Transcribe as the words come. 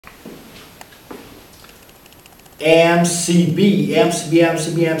MCB,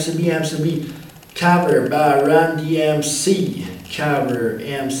 cover by Run DMC, cover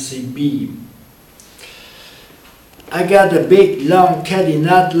MCB. I got a big long caddy,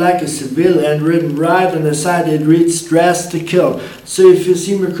 not like a Seville, and written right on the side it reads dress to kill. So if you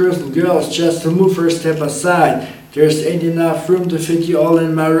see me crossing girls, just to move first step aside. There's ain't enough room to fit you all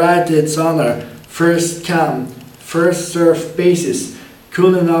in my ride, it's honor. First come, first serve basis.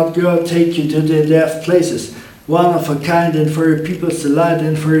 Cooling out girl, take you to the deaf places. One of a kind, and for your people's delight,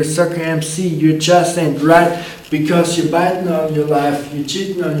 and for your sucker MC, you just ain't right. Because you're biting on your life, you're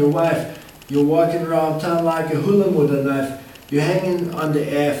cheating on your wife. You're walking around town like a hooligan with a knife. You're hanging on the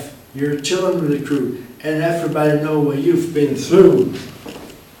F, you're chilling with the crew, and everybody know what you've been through.